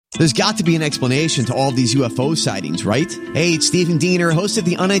There's got to be an explanation to all of these UFO sightings, right? Hey, it's Stephen Diener, host of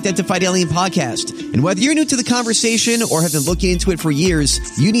the Unidentified Alien Podcast. And whether you're new to the conversation or have been looking into it for years,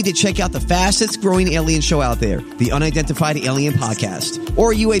 you need to check out the fastest growing alien show out there, the Unidentified Alien Podcast,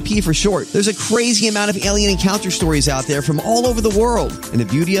 or UAP for short. There's a crazy amount of alien encounter stories out there from all over the world. And the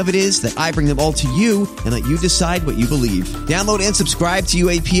beauty of it is that I bring them all to you and let you decide what you believe. Download and subscribe to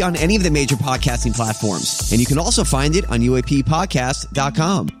UAP on any of the major podcasting platforms. And you can also find it on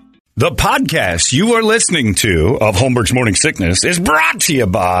UAPpodcast.com. The podcast you are listening to of Holmberg's Morning Sickness is brought to you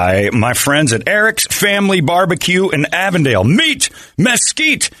by my friends at Eric's Family Barbecue in Avondale. Meet,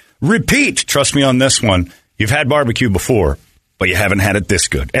 mesquite, repeat. Trust me on this one. You've had barbecue before, but you haven't had it this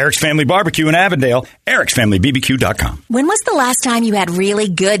good. Eric's Family Barbecue in Avondale, ericsfamilybbq.com. When was the last time you had really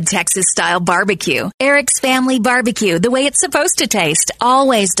good Texas-style barbecue? Eric's Family Barbecue, the way it's supposed to taste.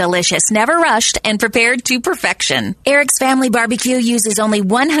 Always delicious, never rushed, and prepared to perfection. Eric's Family Barbecue uses only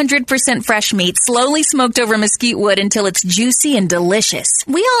 100% fresh meat, slowly smoked over mesquite wood until it's juicy and delicious.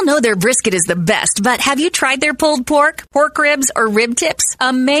 We all know their brisket is the best, but have you tried their pulled pork, pork ribs, or rib tips?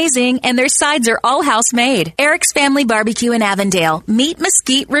 Amazing, and their sides are all house-made. Eric's Family Barbecue in Avondale. Meet,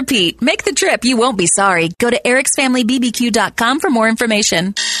 mesquite, repeat. Make the trip. You won't be sorry. Go to ericsfamilybbq.com for more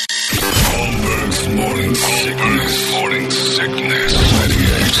information. Holmberg's Morning Sickness. Morning Sickness.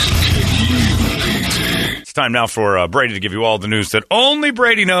 It's time now for Brady to give you all the news that only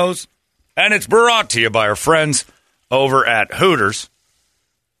Brady knows, and it's brought to you by our friends over at Hooters.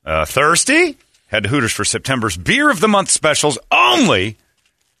 Thirsty? Head to Hooters for September's Beer of the Month specials only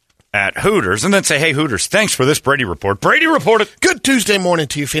at Hooters, and then say, hey, Hooters, thanks for this Brady Report. Brady reported. Good Tuesday morning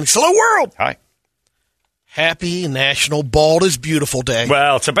to you, Phoenix. Hello, world. Hi. Happy National Bald is Beautiful Day.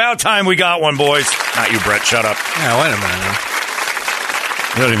 Well, it's about time we got one, boys. Not you, Brett. Shut up. Yeah, wait a minute now.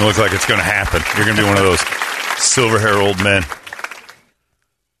 It doesn't even look like it's going to happen. You're going to be one of those silver hair old men.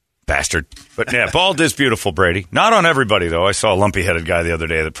 Bastard. But, yeah, bald is beautiful, Brady. Not on everybody, though. I saw a lumpy-headed guy the other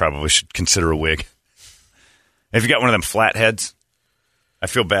day that probably should consider a wig. If you got one of them flat heads, I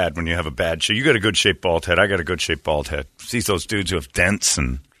feel bad when you have a bad shape. You got a good-shaped bald head. I got a good-shaped bald head. See those dudes who have dents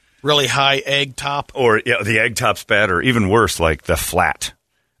and really high egg top. Or yeah, the egg top's bad, or even worse, like the flat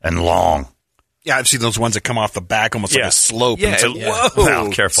and long. Yeah, I've seen those ones that come off the back almost like a slope. Yeah, whoa.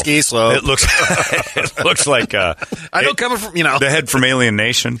 Well, careful. Ski slope. It looks like I know coming from, the head from Alien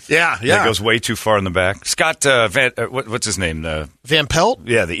Nation. Yeah. That goes way too far in the back. Scott what's his name? Van Pelt?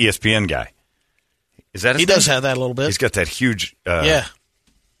 Yeah, the ESPN guy. Is that his He name? does have that a little bit. He's got that huge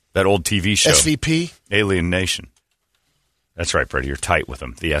that old TV show. SVP? Alien Nation. That's right, Brady. You're tight with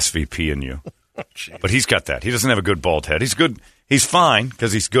him. The SVP in you. But he's got that. He doesn't have a good bald head. He's good. He's fine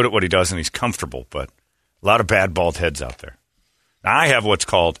because he's good at what he does and he's comfortable. But a lot of bad bald heads out there. Now, I have what's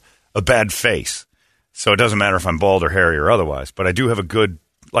called a bad face. So it doesn't matter if I'm bald or hairy or otherwise. But I do have a good,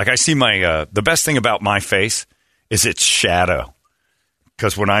 like I see my, the best thing about my face is its shadow.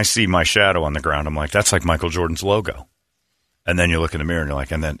 Because when I see my shadow on the ground, I'm like, that's like Michael Jordan's logo. And then you look in the mirror and you're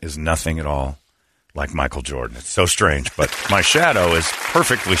like, and that is nothing at all like Michael Jordan. It's so strange. But my shadow is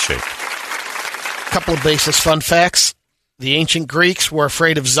perfectly shaped. Couple of basis fun facts. The ancient Greeks were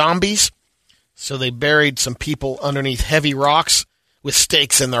afraid of zombies, so they buried some people underneath heavy rocks with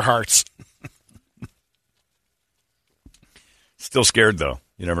stakes in their hearts. Still scared, though.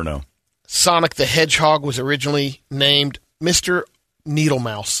 You never know. Sonic the Hedgehog was originally named Mr.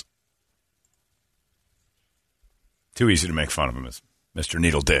 Needlemouse. Too easy to make fun of him as Mr.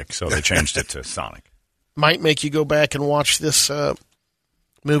 Needle Dick, so they changed it to Sonic. Might make you go back and watch this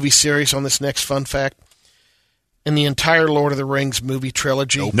movie series on this next fun fact. In the entire Lord of the Rings movie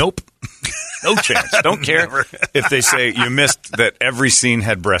trilogy. Nope. No chance. Don't care if they say you missed that every scene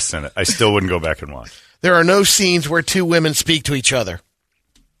had breasts in it. I still wouldn't go back and watch. There are no scenes where two women speak to each other.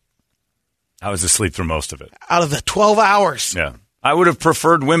 I was asleep through most of it. Out of the 12 hours. Yeah. I would have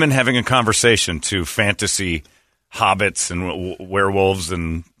preferred women having a conversation to fantasy hobbits and werewolves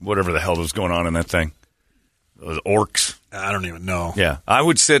and whatever the hell was going on in that thing. Those orcs. I don't even know. Yeah. I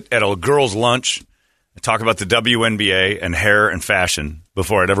would sit at a girl's lunch and talk about the WNBA and hair and fashion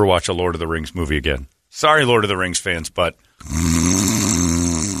before I'd ever watch a Lord of the Rings movie again. Sorry, Lord of the Rings fans, but...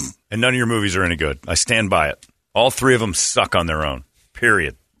 And none of your movies are any good. I stand by it. All three of them suck on their own.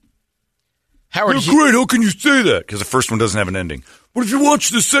 Period. Howard, They're great. How can you say that? Because the first one doesn't have an ending. But if you watch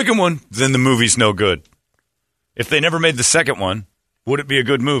the second one, then the movie's no good. If they never made the second one, would it be a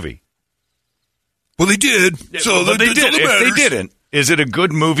good movie? Well, they did. So but they did. If they didn't, is it a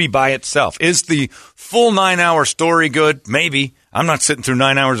good movie by itself? Is the full 9-hour story good? Maybe. I'm not sitting through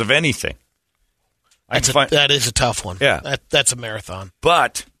 9 hours of anything. That is a tough one. Yeah. That's a marathon.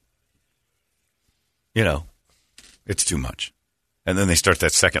 But, you know, it's too much. And then they start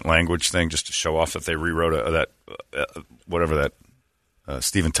that second language thing just to show off that they rewrote whatever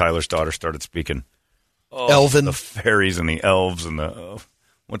Steven Tyler's daughter started speaking. Elven. The fairies and the elves and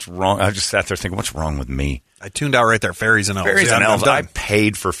what's wrong? I just sat there thinking, what's wrong with me? I tuned out right there. Fairies and elves. Fairies Yeah, and I'm elves. done. I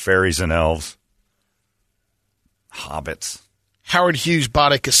paid for fairies and elves. Hobbits. Howard Hughes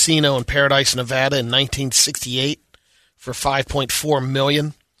bought a casino in Paradise, Nevada in 1968 for $5.4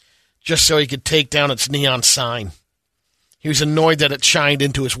 million just so he could take down its neon sign. He was annoyed that it shined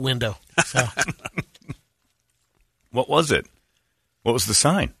into his window. So. What was it? What was the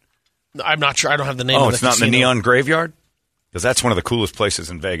sign? I'm not sure. I don't have the name of Oh, the it's not casino. in the Neon Graveyard? Because that's one of the coolest places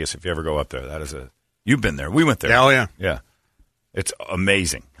in Vegas if you ever go up there. You've been there. We went there. Yeah, oh, yeah. Yeah. It's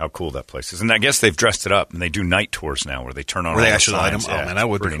amazing how cool that place is. And I guess they've dressed it up, and they do night tours now where they turn on Where all they the actually light signs. them? Oh, Yeah, man, that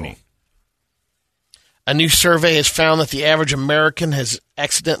would be pretty cool. neat. A new survey has found that the average American has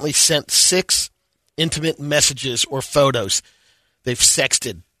accidentally sent 6 intimate messages or photos. They've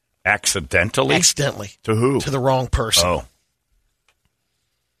sexted Accidentally? accidentally To who? to the wrong person. Oh.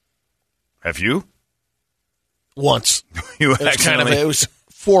 Have you? Once. You It was accidentally? it was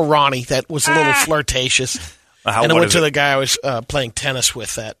for Ronnie that was a little flirtatious. How- And it what went is to it? the guy I was playing tennis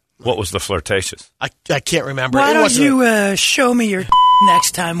with that. What was the flirtatious? I can't remember. Why it don't wasn't you show me your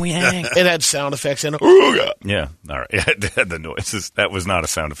next time we hang? it had sound effects in it. Yeah. All right. Yeah, it had the noises. That was not a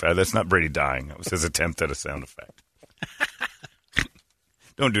sound effect. That's not Brady dying. That was his attempt at a sound effect.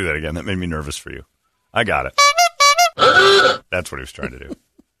 Don't do that again. That made me nervous for you. I got it. That's what he was trying to do.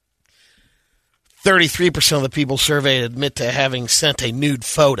 33% of the people surveyed admit to having sent a nude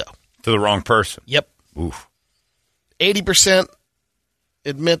photo. To the wrong person. Yep. Oof. 80%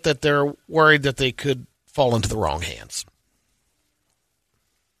 admit that they're worried that they could fall into the wrong hands.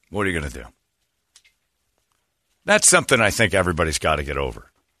 What are you going to do? That's something I think everybody's got to get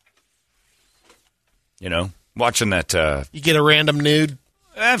over. You know, watching that. You get a random nude.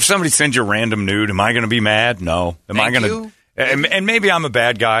 If somebody sends you a random nude, am I going to be mad? No. Am I going to? And maybe I'm a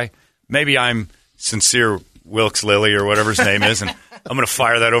bad guy. Maybe I'm Sincere Wilkes Lilly or whatever his name is, and I'm going to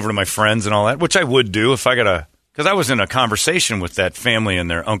fire that over to my friends and all that, which I would do if I got a. Because I was in a conversation with that family and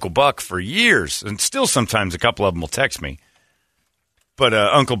their Uncle Buck for years, and still sometimes a couple of them will text me. But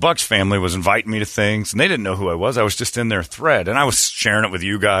Uncle Buck's family was inviting me to things, and they didn't know who I was. I was just in their thread, and I was sharing it with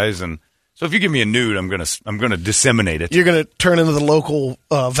you guys. And so if you give me a nude, I'm gonna disseminate it. You're going to turn into the local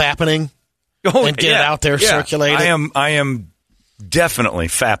Vappening and get it out there, circulate it. I am definitely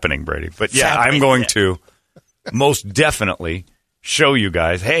fappening, Brady. But yeah, Fappening, I'm going to most definitely show you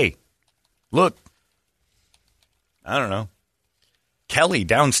guys, hey, look, I don't know. Kelly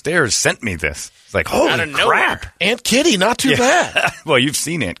downstairs sent me this. It's like, holy crap. Aunt Kitty, not too bad. Well, you've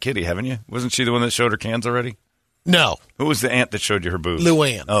seen Aunt Kitty, haven't you? Wasn't she the one that showed her cans already? No. Who was the aunt that showed you her boobs?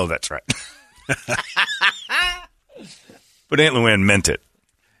 Luann. Oh, that's right. But Aunt Luann meant it.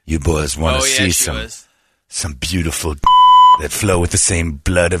 You boys want to see some beautiful that flow with the same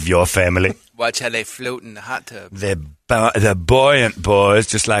blood of your family? Watch how they float in the hot tub. They're buoyant boys,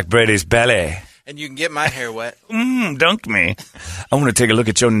 just like Brady's belly. And you can get my hair wet. Dunk me. I want to take a look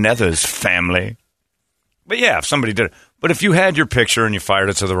at your nethers, family. But yeah, if somebody did it. But if you had your picture and you fired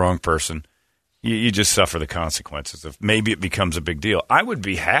it to the wrong person, you just suffer the consequences of maybe it becomes a big deal. I would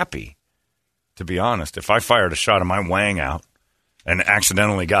be happy, to be honest, if I fired a shot of my wang out and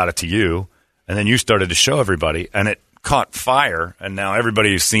accidentally got it to you, and then you started to show everybody, and it caught fire, and now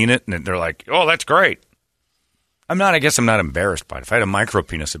everybody has seen it, and they're like, oh, that's great. I guess I'm not embarrassed by it. If I had a micro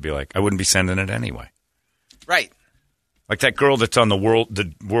penis, it'd be like, I wouldn't be sending it anyway. Right. Like that girl that's on the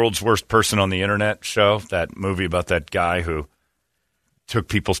world's worst person on the internet show, that movie about that guy who took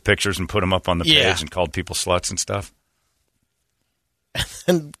people's pictures and put them up on the page and called people sluts and stuff.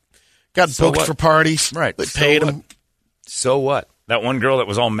 And got So booked what? for parties. Right. They So paid what? him. So what? That one girl that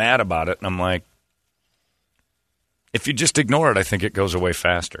was all mad about it, and I'm like, if you just ignore it, I think it goes away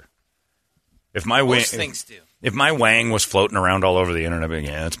faster. If my Most things do. If my wang was floating around all over the internet, I'd be like,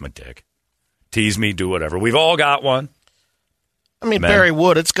 yeah, that's my dick. Tease me, do whatever. We've all got one. I mean, Man. Barry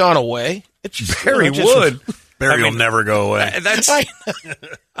Wood, it's gone away. It's just, Barry you know, just- Wood. Barry will never go away. That's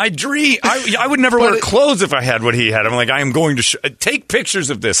I dream. I would never wear clothes if I had what he had. I'm like, I am going to take pictures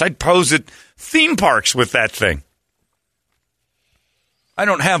of this. I'd pose at theme parks with that thing. I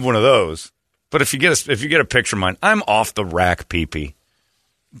don't have one of those, but if you get a picture of mine, I'm off the rack, pee-pee.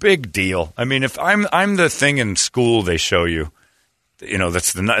 Big deal. I mean, if I'm the thing in school they show you, you know,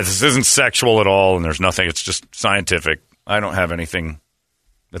 this isn't sexual at all, and there's nothing. It's just scientific. I don't have anything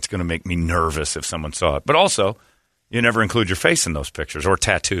that's going to make me nervous if someone saw it. But also, you never include your face in those pictures or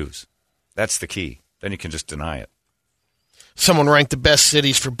tattoos. That's the key. Then you can just deny it. Someone ranked the best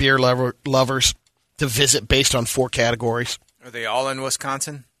cities for beer lovers to visit based on 4 categories. Are they all in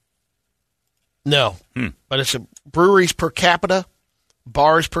Wisconsin? No, but it's a breweries per capita,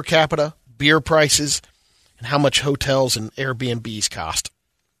 bars per capita, beer prices, and how much hotels and Airbnbs cost.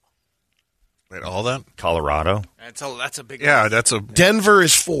 Wait, all that? Colorado, That's a big. Yeah, that's a. Denver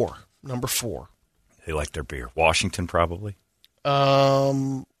is number 4. they like their beer. Washington, probably.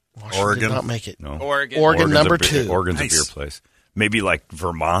 Washington Oregon? did not make it. No. Oregon. Oregon number a beer, 2. Oregon's Nice. a beer place. Maybe like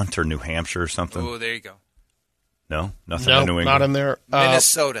Vermont or New Hampshire or something. Oh, there you go. No, nothing No, in New England. not in there.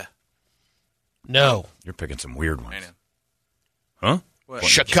 Minnesota. No, You're picking some weird ones. I know. Huh? What?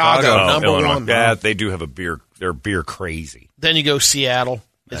 Chicago, Oh, number Illinois. 1. Yeah, they do have a beer. They're beer crazy. Then you go Seattle.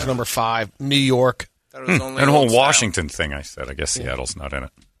 It's number 5. New York. Thought it was only And the whole old style. Washington thing I said. I guess Seattle's not in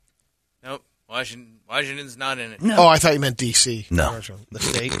it. Nope. Washington's not in it. Oh, I thought you meant D.C. No. The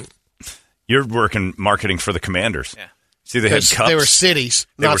state. You're working marketing for the Commanders. Yeah. See, they had cups. They were cities,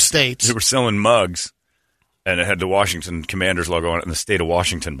 They not were- states. They were selling mugs, and it had the Washington Commanders logo on it and the state of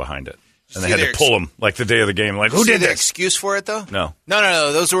Washington behind it. And they See had to their- pull them like the day of the game. Like, who See did the this? excuse for it, though? No,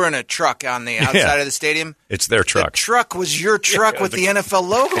 No. Those were in a truck on the outside of the stadium. it's their truck. The truck was your truck with the NFL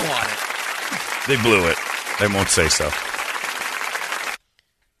logo on it. They blew it. They won't say so.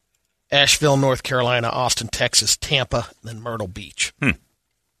 Asheville, North Carolina, Austin, Texas, Tampa, and then Myrtle Beach.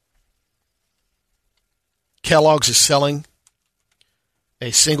 Kellogg's is selling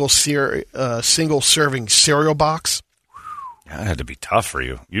a single serving cereal box. That had to be tough for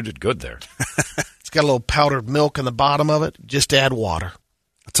you. You did good there. It's got a little powdered milk in the bottom of it. Just add water.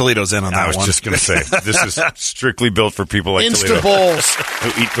 Toledo's in on I that was one. just going to say, this is strictly built for people like Insta Toledo bowls. who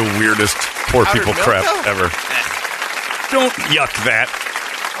eat the weirdest poor Powdered people milk, crap though? ever. Don't yuck that.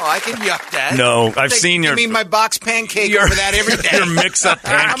 Oh, I can yuck that. No, I've seen your... Give me my box pancake over that every day. Your mix-up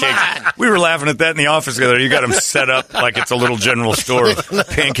pancake. We were laughing at that in the office together. You got them set up like it's a little general store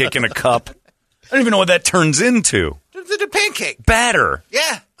pancake in a cup. I don't even know what that turns into. The pancake. Batter.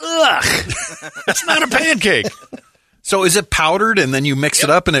 Yeah. Ugh. It's not a pancake. So is it powdered and then you mix it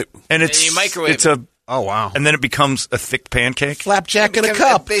up and it? And it's you microwave it's it. Oh wow! and then it becomes a thick pancake. Flapjack in a It's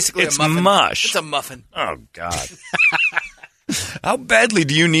cup. Basically It's a muffin. mush. It's a muffin. Oh God. How badly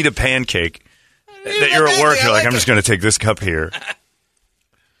do you need a pancake that you're at work? I You're like, like I'm just going to take this cup here.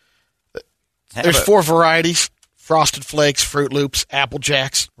 There's 4 varieties: Frosted Flakes, Fruit Loops, Apple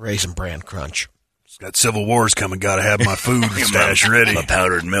Jacks, Raisin Bran Crunch. It's got Civil War's coming. Got to have my food stash ready. My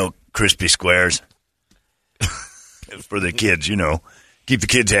powdered milk, crispy squares. It's for the kids, you know. Keep the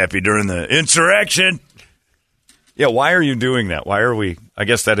kids happy during the insurrection. Yeah, why are you doing that? Why are we? I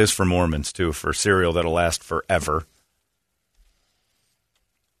guess that is for Mormons, too, for cereal that'll last forever.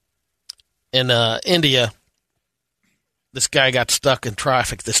 In India, this guy got stuck in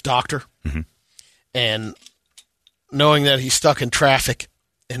traffic, this doctor. And knowing that he's stuck in traffic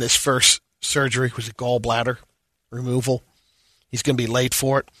and his first surgery was a gallbladder removal, he's going to be late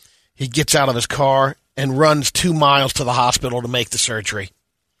for it. He gets out of his car and runs 2 miles to the hospital to make the surgery.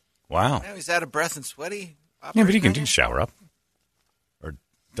 Wow. Now he's out of breath and sweaty. Yeah, but he can shower up or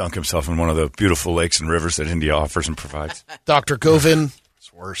dunk himself in one of the beautiful lakes and rivers that India offers and provides. Dr. Govind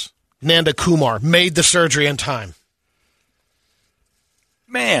It's worse. Nanda Kumar made the surgery in time.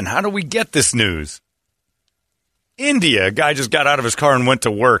 Man, how do we get this news? India, a guy just got out of his car and went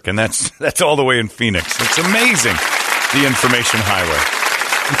to work, and that's all the way in Phoenix. It's amazing, the information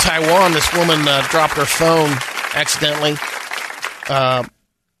highway. In Taiwan, this woman dropped her phone accidentally,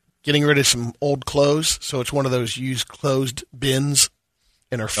 getting rid of some old clothes. So it's one of those used closed bins,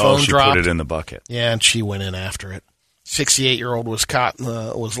 and her phone she dropped. put it in the bucket. Yeah, and she went in after it. 68-year-old was caught,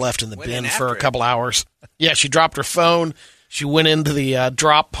 was left in the Went in bin for a after it. couple hours. Yeah, she dropped her phone. She went into the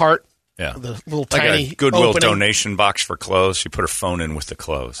drop part, Yeah. the little Like tiny a Goodwill opening. donation box for clothes. She put her phone in with the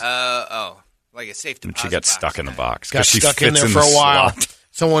clothes. Like a safe and deposit she got box. stuck in the box. 'cause Got she stuck in fits there for the a while. slot.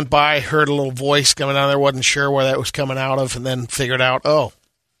 Someone by heard a little voice coming out of there, wasn't sure where that was coming out of, and then figured out, oh,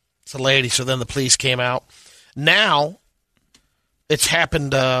 it's a lady. So then the police came out. Now, it's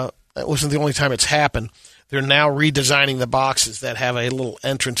happened. It wasn't the only time it's happened. They're now redesigning the boxes that have a little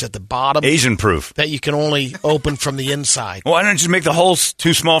entrance at the bottom Asian proof. that you can only open from the inside. Why don't you just make the holes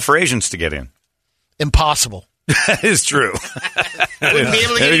too small for Asians to get in? Impossible. That is true. Wouldn't be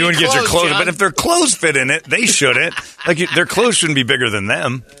able to get You any wouldn't get your clothes, clothes, John. but if their clothes fit in it, they shouldn't. Their clothes shouldn't be bigger than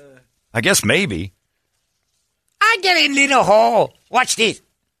them. I guess maybe. I get a little hole. Watch this.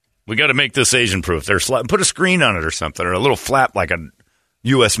 We got to make this Asian proof. Put a screen on it or something, or a little flap like a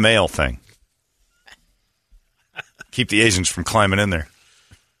U.S. mail thing. Keep the Asians from climbing in there.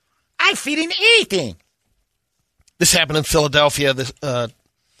 I fit in anything. This happened in Philadelphia. A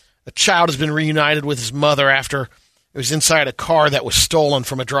child has been reunited with his mother after it was inside a car that was stolen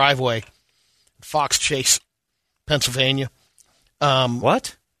from a driveway in Fox Chase, Pennsylvania.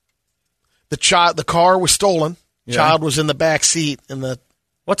 What? The car was stolen. Yeah. Child was in the back seat in the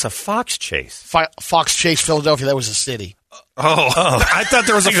What's a fox chase? Fox Chase, Philadelphia. That was a city. I thought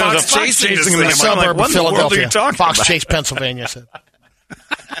there was a fox chasing In him. the suburb what of in the world are Philadelphia. you talking Fox about? Chase, Pennsylvania. I said.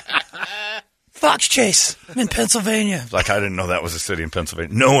 Fox Chase. I'm in Pennsylvania. Like, I didn't know that was a city in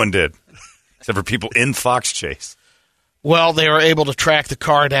Pennsylvania. No one did. Except for people in Fox Chase. Well, they were able to track the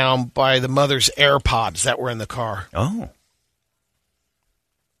car down by the mother's AirPods that were in the car. Oh.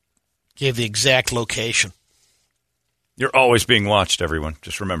 Gave the exact location. You're always being watched, everyone.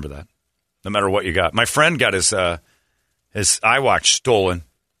 Just remember that. No matter what you got. My friend got his iWatch stolen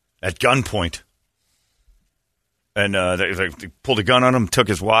at gunpoint. And they pulled a gun on him, took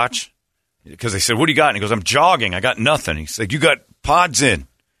his watch. Because they said, what do you got? And he goes, I'm jogging. I got nothing. He said, you got pods in.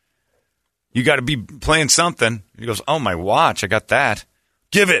 You got to be playing something. He goes, oh, my watch. I got that.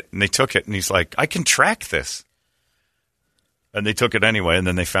 Give it. And they took it. And he's like, I can track this. And they took it anyway. And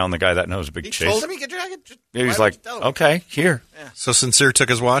then they found the guy that knows Big He Chase. told him he could drag it. Yeah, he's like, okay, here. So Sincere took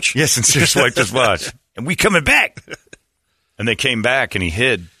his watch? Yes, and Sincere swiped his watch. And we coming back. And they came back, and he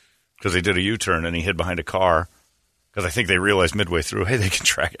hid because they did a U-turn, and he hid behind a car because I think they realized midway through, hey, they can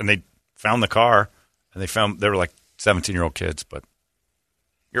track it. And they found the car, and they were like 17-year-old kids. But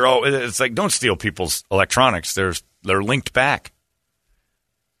it's like, don't steal people's electronics. They're linked back.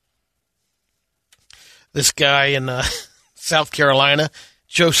 This guy in South Carolina,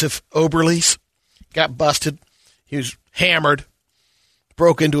 Joseph Oberlease, got busted. He was hammered,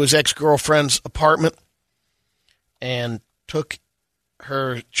 broke into his ex-girlfriend's apartment, and took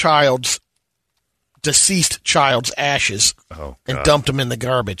her deceased child's ashes and dumped them in the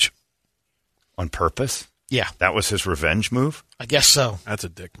garbage. On purpose? Yeah. That was his revenge move? I guess so. That's a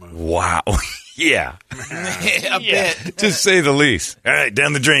dick move. Wow. Yeah. A bit. To say the least. All right,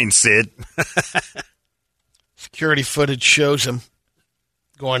 down the drain, Sid. Security footage shows him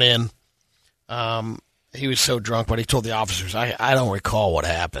going in. He was so drunk, but he told the officers, I don't recall what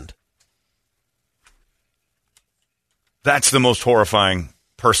happened. That's the most horrifying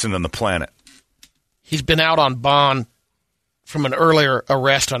person on the planet. He's been out on bond from an earlier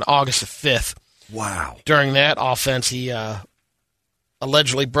arrest on August the 5th. Wow. During that offense, he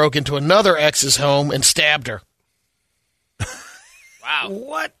allegedly broke into another ex's home and stabbed her. Wow.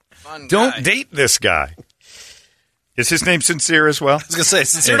 What? Fun guy. Don't date this guy. Is his name Sincere as well? I was going to say,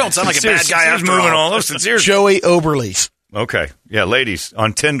 Sincere don't sound like a bad guy Sincere's after moving all. all over. Sincere's Joey Oberlease. okay. Yeah, ladies,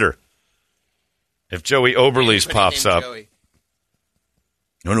 on Tinder. If Joey Oberlease pops up, Joey.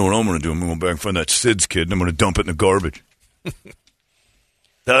 I know what I'm going to do. I'm going to go back and find that Sid's kid, and I'm going to dump it in the garbage.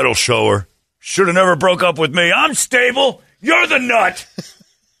 That'll show her. Should have never broke up with me. I'm stable. You're the nut.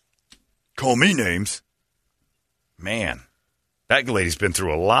 Call me names. Man, that lady's been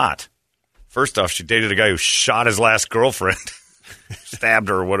through a lot. First off, she dated a guy who shot his last girlfriend. Stabbed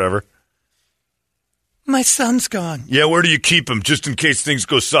her or whatever. My son's gone. Yeah, where do you keep him just in case things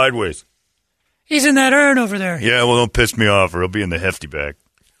go sideways? He's in that urn over there. Yeah, well, don't piss me off or he'll be in the hefty bag.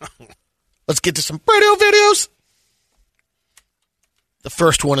 Let's get to some radio videos. The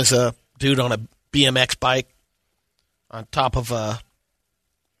first one is a dude on a BMX bike on top of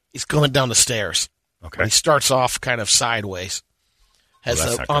he's going down the stairs. Okay. He starts off kind of sideways. Has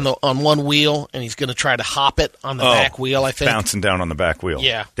Well, that's on one wheel, and he's going to try to hop it on the back wheel, I think. Bouncing down on the back wheel.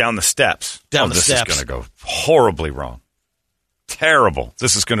 Yeah. Down the steps. Down the this steps. This is going to go horribly wrong. Terrible.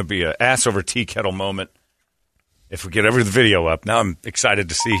 This is going to be an ass over tea kettle moment. If we get every video up, now I'm excited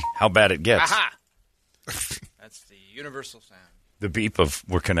to see how bad it gets. Aha! That's the universal sound. The beep of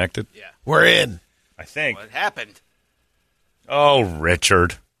we're connected. Yeah. We're in. I think. What happened? Oh,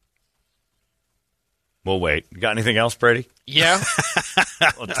 Richard. We'll wait. You got anything else, Brady? Yeah.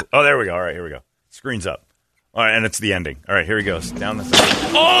 Oh, there we go. All right, here we go. Screen's up. All right, and it's the ending. All right, here he goes. Down the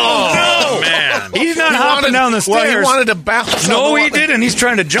stairs. Oh, no! Man. He's not hopping down the stairs. Well, he wanted to bounce. No, on he the- didn't. He's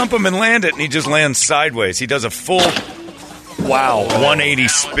trying to jump him and land it, and he just lands sideways. He does a full, 180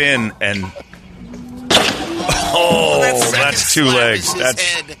 spin, and that's two legs.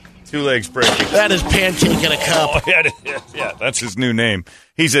 That's two legs breaking. That is pancake in a cup. Yeah, that's his new name.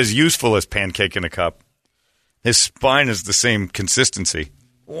 He's as useful as pancake in a cup. His spine is the same consistency.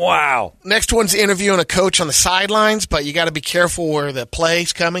 Wow. Next one's interviewing a coach on the sidelines, but you got to be careful where the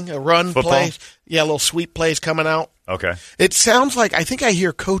play's coming, a run Football? play. Yeah, a little sweep plays coming out. Okay. It sounds like, I think I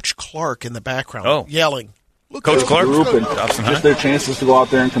hear Coach Clark in the background yelling. Look, Coach Clark? Group and Dobson High? just their chances to go out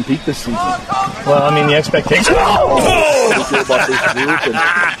there and compete this season. Well, I mean, the expectations. How do you feel about this group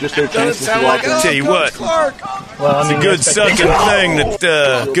and just their chances to go out there? Tell you what. Well, I It's mean, a good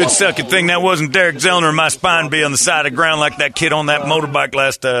sucking thing. That wasn't Derek Zellner. My spine be on the side of the ground like that kid on that motorbike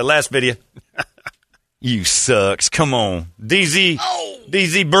last video. You sucks. Come on. DZ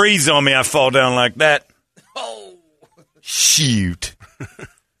breathes on me. I fall down like that. Oh. Shoot.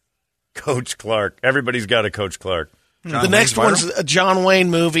 Coach Clark. Everybody's got a Coach Clark. The next one's a John Wayne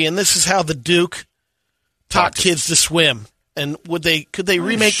movie, and this is how the Duke taught kids to swim. And could they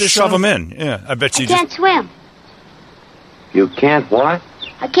remake this? Shove them in. Yeah, I bet you I can't swim. You can't what?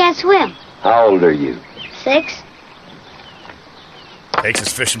 I can't swim. How old are you? 6. Takes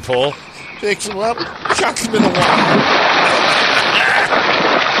his fishing pole. Picks him up, chucks him in the water.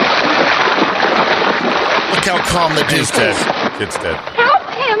 Look how calm the Duke is. Kid's dead. Help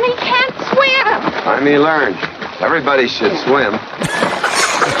him, he can't swim. Time he learned. Everybody should swim.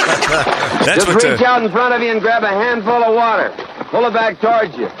 That's Just reach out in front of you and grab a handful of water. Pull it back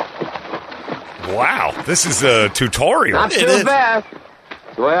towards you. Wow, this is a tutorial. Not too fast.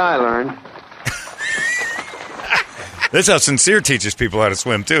 That's the way I learned. That's how Sincere teaches people how to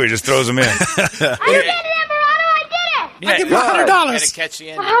swim, too. He just throws them in. I did it, Emperado, I did it. Yeah, give him $100. Gotta catch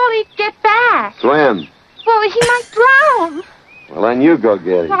the end. Well, how will he get back? Swim. Well, he might drown. Well, then you go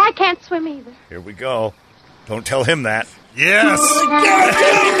get it. Well, I can't swim either. Here we go. Don't tell him that. Yes.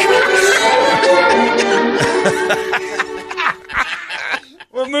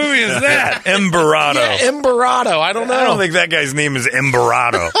 What movie is that? Emberado. Yeah, Emberado. I don't know. I don't think that guy's name is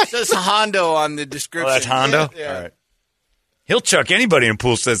Emberado. It says Hondo on the description. Oh, that's Hondo? Yeah. All right. He'll chuck anybody in a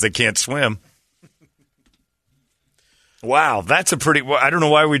pool says they can't swim. Wow, that's a pretty... I don't know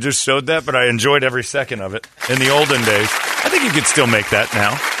why we just showed that, but I enjoyed every second of it. In the olden days. I think you could still make that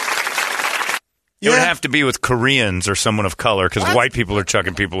now. It would have to be with Koreans or someone of color, because white people are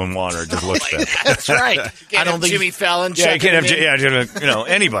chucking people in water. It just looks bad. That's right. I don't think Jimmy Fallon. Yeah, you can't have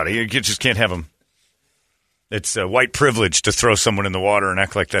anybody. You just can't have them. It's white privilege to throw someone in the water and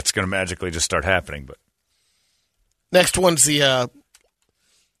act like that's going to magically just start happening. But next one's the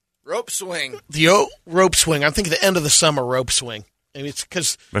rope swing. The rope swing. I think the end of the summer rope swing. Maybe it's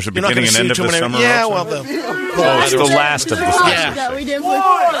because there's a beginning and end of the summer. Yeah, rope well, swing? It's the last of the summer. Yeah.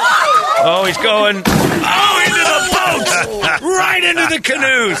 Oh, he's going. Oh, into the boats! Right into the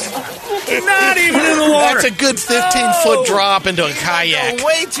canoes! Not even in the water. That's a good 15-foot drop into a kayak.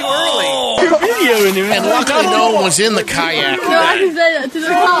 Way too early. And luckily no one was in the kayak. No, I can say that to the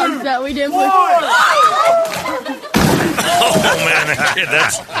dogs that we didn't push. Oh,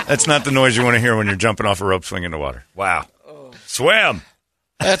 man. That's not the noise you want to hear when you're jumping off a rope swing into water. Wow. Swim!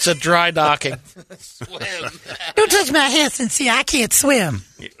 That's a dry docking. Swim. Don't touch my hands and see I can't swim.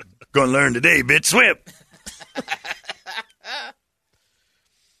 Gonna learn today, bitch. Swim!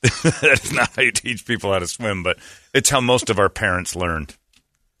 That's not how you teach people how to swim, but it's how most of our parents learned.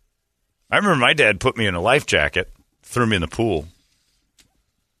 I remember my dad put me in a life jacket, threw me in the pool.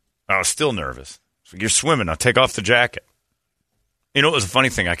 I was still nervous. So you're swimming, now take off the jacket. You know, it was a funny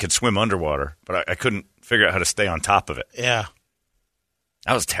thing. I could swim underwater, but I couldn't figure out how to stay on top of it. Yeah.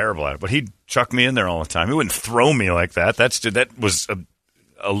 I was terrible at it, but he'd chuck me in there all the time. He wouldn't throw me like that. That was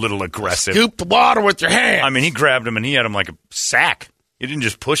a little aggressive. Scoop the water with your hand. I mean, he grabbed him and he had him like a sack. He didn't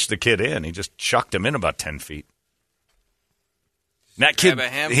just push the kid in. He just chucked him in about 10 feet. And that kid,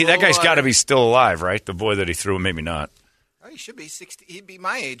 that guy's got to be still alive, right? The boy that he threw him, maybe not. Oh, he should be 60. He'd be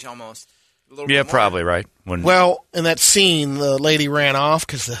my age almost. Yeah, probably, right? Well, in that scene, the lady ran off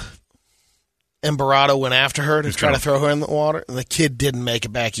because the Emberado went after her to try to throw her in the water, and the kid didn't make it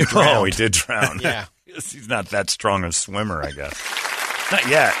back. He drowned. Oh, he did drown. Yeah. He's not that strong a swimmer, I guess. Not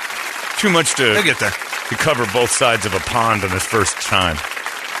yet. Too much to get there. To cover both sides of a pond on his first time.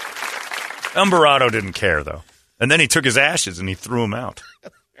 Emberado didn't care, though. And then he took his ashes and he threw them out.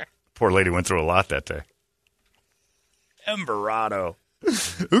 Poor lady went through a lot that day. Emberado.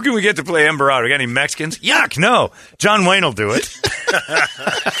 Who can we get to play Emberado? Got any Mexicans? Yuck, no. John Wayne will do it.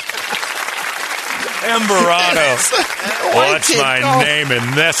 Emberado. What's my name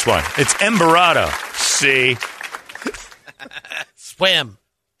in this one? It's Emberado. See? Swim.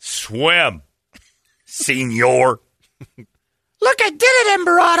 Swim. Senor. Look, I did it,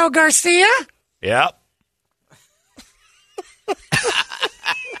 Emberado Garcia. Yep.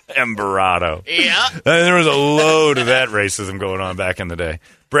 Emberado. Yeah. There was a load of that racism going on back in the day.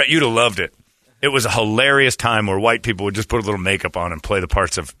 Brett, you'd have loved it. It was a hilarious time where white people would just put a little makeup on and play the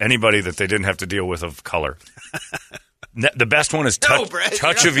parts of anybody that they didn't have to deal with of color. The best one is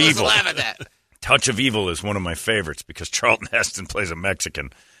Touch of Evil. Touch of Evil is one of my favorites because Charlton Heston plays a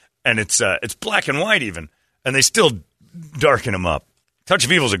Mexican. And it's black and white even. And they still darken him up. Touch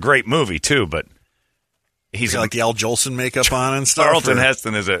of Evil is a great movie too, but he's like the Al Jolson makeup on and stuff. Charlton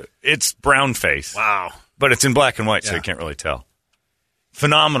Heston it's brown face. Wow. But it's in black and white, so you can't really tell.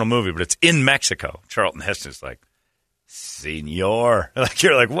 Phenomenal movie, but it's in Mexico. Charlton Heston's like, Senor. Like,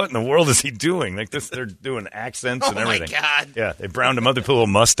 you're like, what in the world is he doing? Like this, they're doing accents and everything. Oh, my God. Yeah, they browned him up. They put a little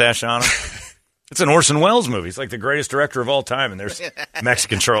mustache on him. It's an Orson Welles movie. He's like the greatest director of all time, and there's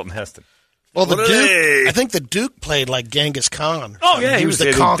Mexican Charlton Heston. Well, the Duke, I think the Duke played like Genghis Khan. Oh, yeah, he was the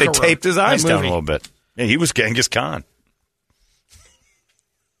they conqueror. They taped his eyes That down a movie. little bit. Yeah, he was Genghis Khan.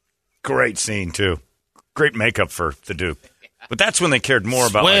 Great scene, too. Great makeup for the Duke. But that's when they cared more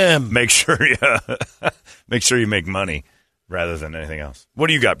about like, make sure you make money rather than anything else. What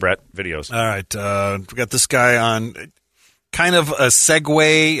do you got, Brett? Videos. All right. We got this guy on kind of a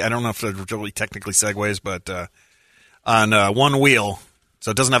Segway. I don't know if they're really technically Segways, but on one wheel. So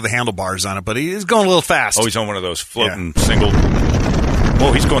it doesn't have the handlebars on it, but he's going a little fast. Oh, he's on one of those floating single.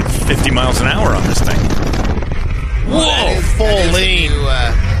 Whoa, he's going 50 miles an hour on this thing. Whoa, full lean.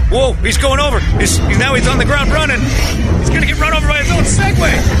 Whoa, he's going over. He's on the ground running. He's going to get run over by his own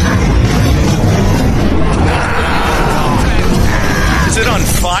Segway. Is it on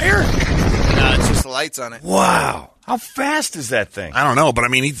fire? No, it's just the lights on it. Wow. How fast is that thing? I don't know, but I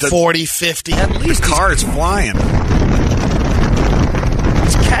mean, 40, 50. At least the car is flying.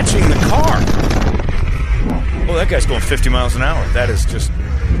 He's catching the car. Oh, that guy's going 50 miles an hour. That is just swim.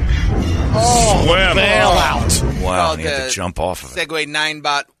 Bailout. Wow, he had to jump off of it. Segway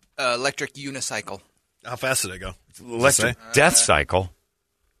 9-bot electric unicycle. How fast did it go? Electric death cycle.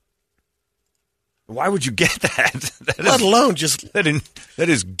 Why would you get that? Let alone just that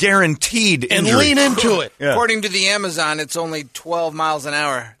is guaranteed and injury. lean into it. Yeah. According to the Amazon, it's only 12 miles an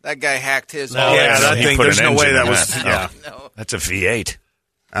hour. That guy hacked his. No, that thing. there's No way that was. Yeah, No. That's a V8.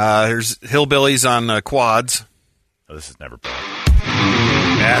 Here's hillbillies on quads. Oh, this is never bad.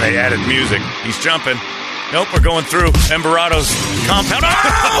 Yeah, they added music. He's jumping. Nope, we're going through Emberato's compound.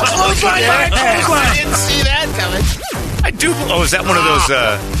 Oh, clothesline! I didn't see that coming. I do. Oh, is that one of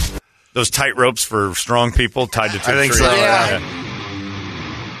those tight ropes for strong people tied to two I think trees? so. Yeah.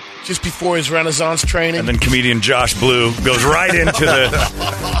 Just before his Renaissance training. And then comedian Josh Blue goes right into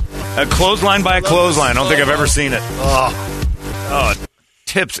a clothesline by a clothesline. I don't think I've ever seen it. Oh, it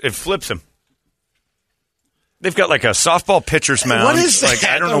tips. It flips him. They've got like a softball pitcher's mound. What is that? Like,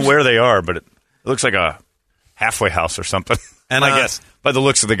 I don't know where they are, but it looks like a halfway house or something. And I guess by the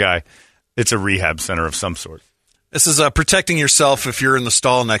looks of the guy, it's a rehab center of some sort. This is protecting yourself if you're in the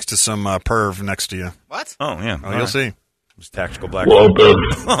stall next to some perv next to you. What? Oh, yeah. Oh, you'll see. It's tactical black. Well done.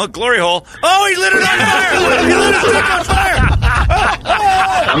 Oh, glory hole. Oh, he lit it on fire. He lit his dick on fire.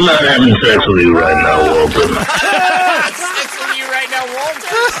 I'm not having sex with you right now, Walter. Sex with you right now,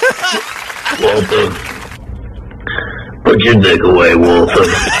 Walter. Walter. Put your dick away, Walter.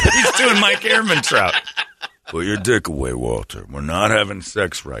 He's doing Mike Ehrman trout. Put your dick away, Walter. We're not having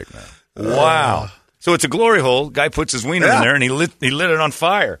sex right now. Wow. So it's a glory hole. Guy puts his wiener in there, and he lit it on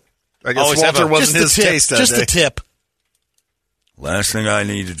fire. I guess Always Walter have a- wasn't his taste that Just day. the tip. Last thing I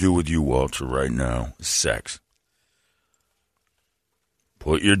need to do with you, Walter, right now is sex.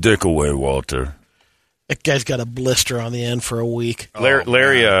 Put your dick away, Walter. That guy's got a blister on the end for a week.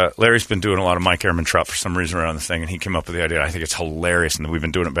 Larry's been doing a lot of Mike Ehrmantraut for some reason around the thing, and he came up with the idea. I think it's hilarious, and we've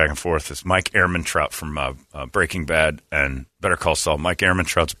been doing it back and forth. It's Mike Ehrmantraut from Breaking Bad and Better Call Saul. Mike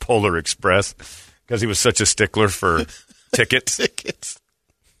Ehrmantraut's Polar Express, because he was such a stickler for tickets.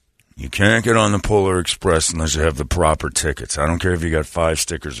 You can't get on the Polar Express unless you have the proper tickets. I don't care if you got 5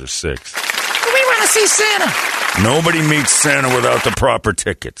 stickers or 6. We want to see Santa. Nobody meets Santa without the proper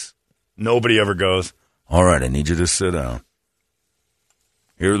tickets. Nobody ever goes, all right, I need you to sit down.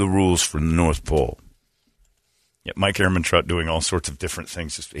 Here are the rules for the North Pole. Yeah, Mike Ehrmantraut doing all sorts of different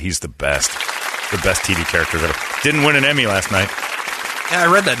things. He's the best. The best TV character ever. Didn't win an Emmy last night. Yeah,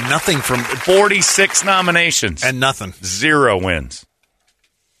 I read that. Nothing from 46 nominations. and nothing. 0 wins.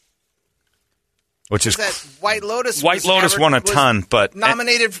 Which is That White Lotus. White Lotus won a ton, but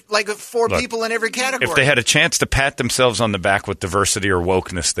nominated like 4 look, people in every category. if they had a chance to pat themselves on the back with diversity or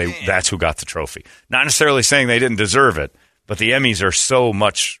wokeness, that's who got the trophy. Not necessarily saying they didn't deserve it, but the Emmys are so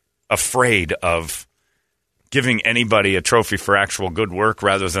much afraid of giving anybody a trophy for actual good work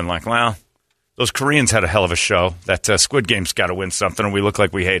rather than like, well, those Koreans had a hell of a show. That Squid Game's got to win something, and we look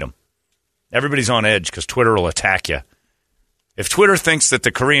like we hate them. Everybody's on edge because Twitter will attack you. If Twitter thinks that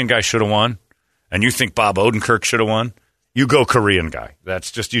the Korean guy should have won, and you think Bob Odenkirk should have won, you go Korean guy. That's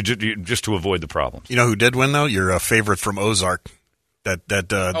just you just to avoid the problems. You know who did win though? Your favorite from Ozark, the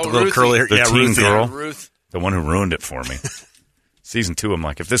little Ruthie. curly hair, The teen Ruthie. girl, Ruth. the one who ruined it for me. Season 2, I'm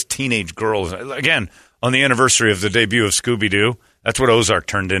like, if this teenage girl is again on the anniversary of the debut of Scooby Doo, that's what Ozark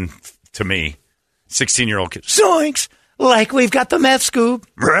turned in to me. 16-year-old kid. Zoinks! Like we've got the meth scoop.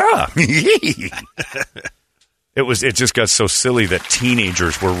 It just got so silly that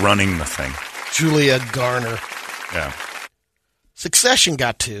teenagers were running the thing. Julia Garner. Yeah. Succession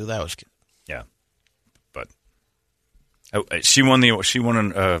got 2. That was good. Yeah. But she won an like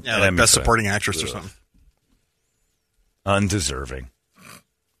Emmy Best for that. Supporting Actress or something. Undeserving.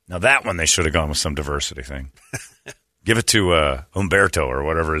 Now that one they should have gone with some diversity thing. Give it to Umberto or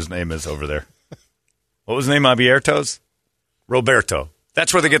whatever his name is over there. What was the name? Abiertos? Roberto.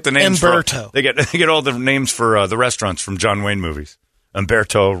 That's where they get the names Umberto. They get all the names for the restaurants from John Wayne movies.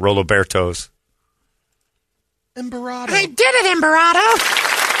 Umberto, Rolobertos. Imperato. I did it, Imperato.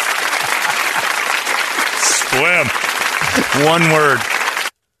 Swim. One word.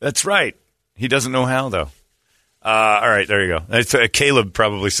 That's right. He doesn't know how, though. All right, there you go. It's, Caleb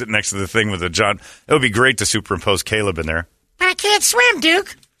probably sitting next to the thing with a John. It would be great to superimpose Caleb in there. I can't swim,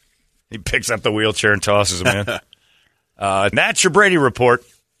 Duke. He picks up the wheelchair and tosses him in. That's your Brady Report.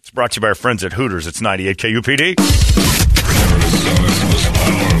 It's brought to you by our friends at Hooters. It's 98 KUPD.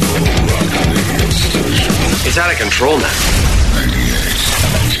 It's out of control now.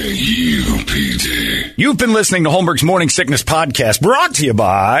 KUPD. You've been listening to Holmberg's Morning Sickness Podcast, brought to you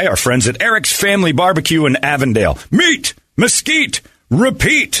by our friends at Eric's Family Barbecue in Avondale. Meet, mesquite,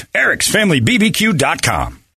 repeat. Eric'sFamilyBBQ.com.